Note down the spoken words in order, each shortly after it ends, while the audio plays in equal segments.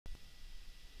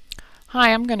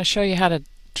Hi, I'm going to show you how to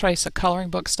trace a coloring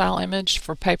book style image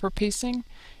for paper piecing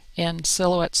in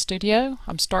Silhouette Studio.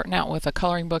 I'm starting out with a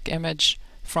coloring book image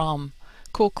from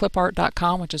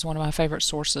coolclipart.com, which is one of my favorite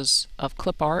sources of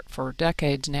clip art for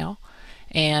decades now.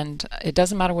 And it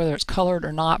doesn't matter whether it's colored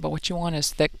or not, but what you want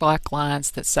is thick black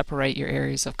lines that separate your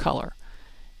areas of color.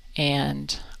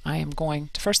 And the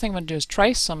first thing I'm going to do is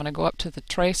trace, so I'm going to go up to the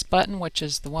trace button, which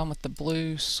is the one with the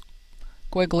blue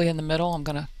squiggly in the middle. I'm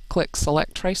going to click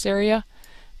select trace area.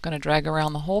 I'm going to drag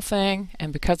around the whole thing,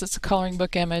 and because it's a coloring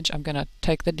book image, I'm going to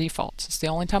take the defaults. It's the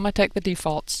only time I take the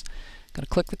defaults. I'm going to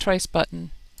click the trace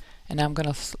button, and now I'm going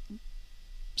to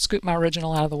scoop my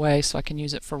original out of the way so I can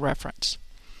use it for reference.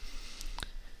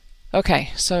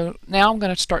 Okay, so now I'm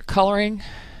going to start coloring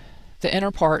the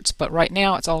inner parts, but right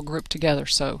now it's all grouped together,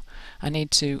 so I need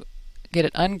to get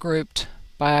it ungrouped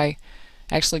by,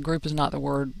 actually group is not the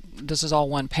word, this is all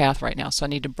one path right now, so I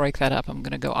need to break that up. I'm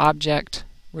going to go Object,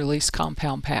 Release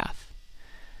Compound Path.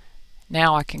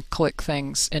 Now I can click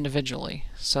things individually.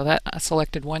 So that I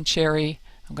selected one cherry,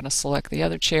 I'm going to select the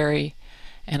other cherry,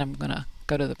 and I'm going to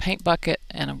go to the paint bucket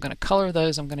and I'm going to color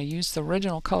those. I'm going to use the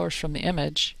original colors from the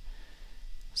image.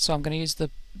 So I'm going to use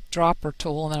the dropper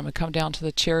tool, and then I'm going to come down to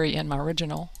the cherry in my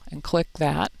original and click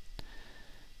that.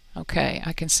 Okay,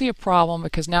 I can see a problem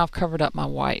because now I've covered up my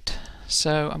white.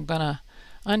 So I'm going to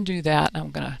undo that, and I'm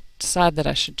going to decide that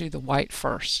I should do the white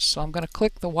first. So I'm going to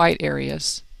click the white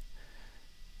areas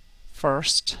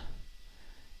first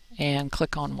and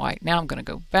click on white. Now I'm going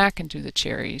to go back and do the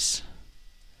cherries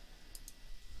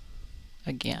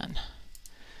again.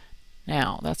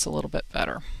 Now that's a little bit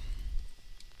better.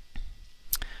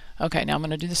 Okay, now I'm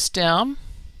going to do the stem,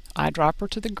 eyedropper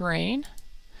to the green,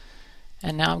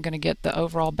 and now I'm going to get the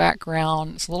overall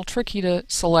background. It's a little tricky to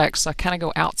select, so I kind of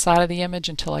go outside of the image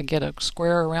until I get a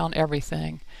square around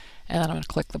everything, and then I'm going to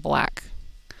click the black.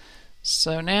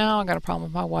 So now I got a problem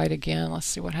with my white again. Let's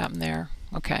see what happened there.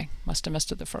 Okay, must have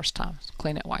missed it the first time.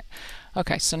 Clean it white.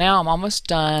 Okay, so now I'm almost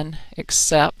done,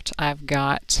 except I've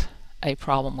got a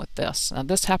problem with this. Now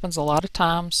this happens a lot of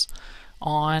times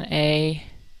on a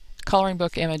coloring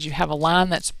book image. You have a line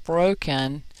that's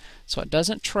broken, so it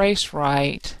doesn't trace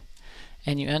right,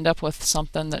 and you end up with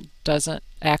something that doesn't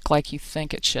act like you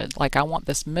think it should. Like, I want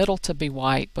this middle to be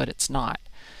white, but it's not.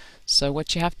 So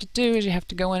what you have to do is you have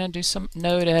to go in and do some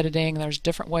node editing. There's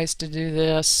different ways to do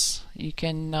this. You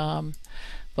can,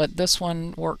 but this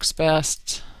one works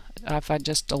best if I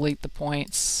just delete the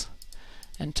points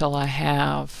until I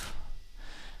have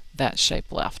that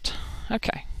shape left.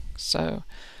 Okay, so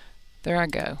there I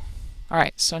go.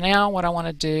 Alright, so now what I want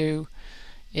to do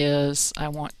is I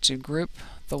want to group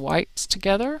the whites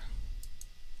together.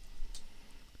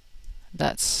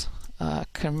 That's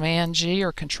Command G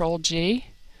or Control G.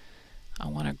 I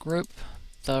want to group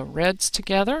the reds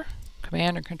together,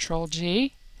 Command or Control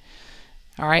G.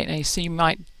 Alright, now you see you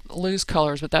might lose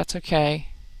colors, but that's okay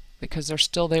because they're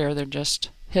still there, they're just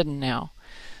hidden now.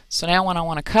 So now when I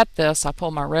want to cut this, I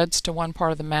pull my reds to one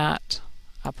part of the mat,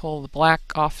 I pull the black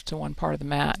off to one part of the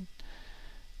mat,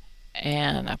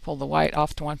 and I pull the white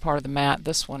off to one part of the mat.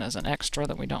 This one is an extra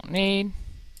that we don't need,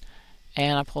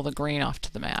 and I pull the green off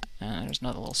to the mat, and there's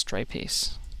another little stray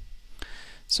piece.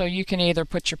 So you can either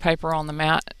put your paper on the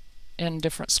mat in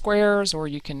different squares, or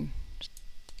you can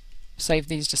save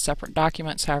these to separate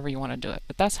documents, however you want to do it.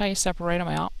 But that's how you separate them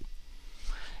out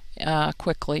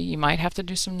quickly. You might have to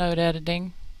do some node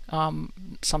editing.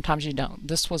 Sometimes you don't.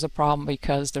 This was a problem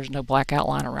because there's no black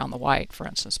outline around the white, for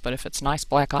instance, but if it's nice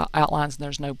black outlines and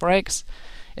there's no breaks,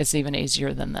 it's even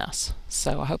easier than this.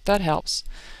 So I hope that helps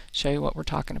show you what we're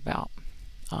talking about.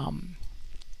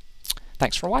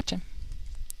 Thanks for watching.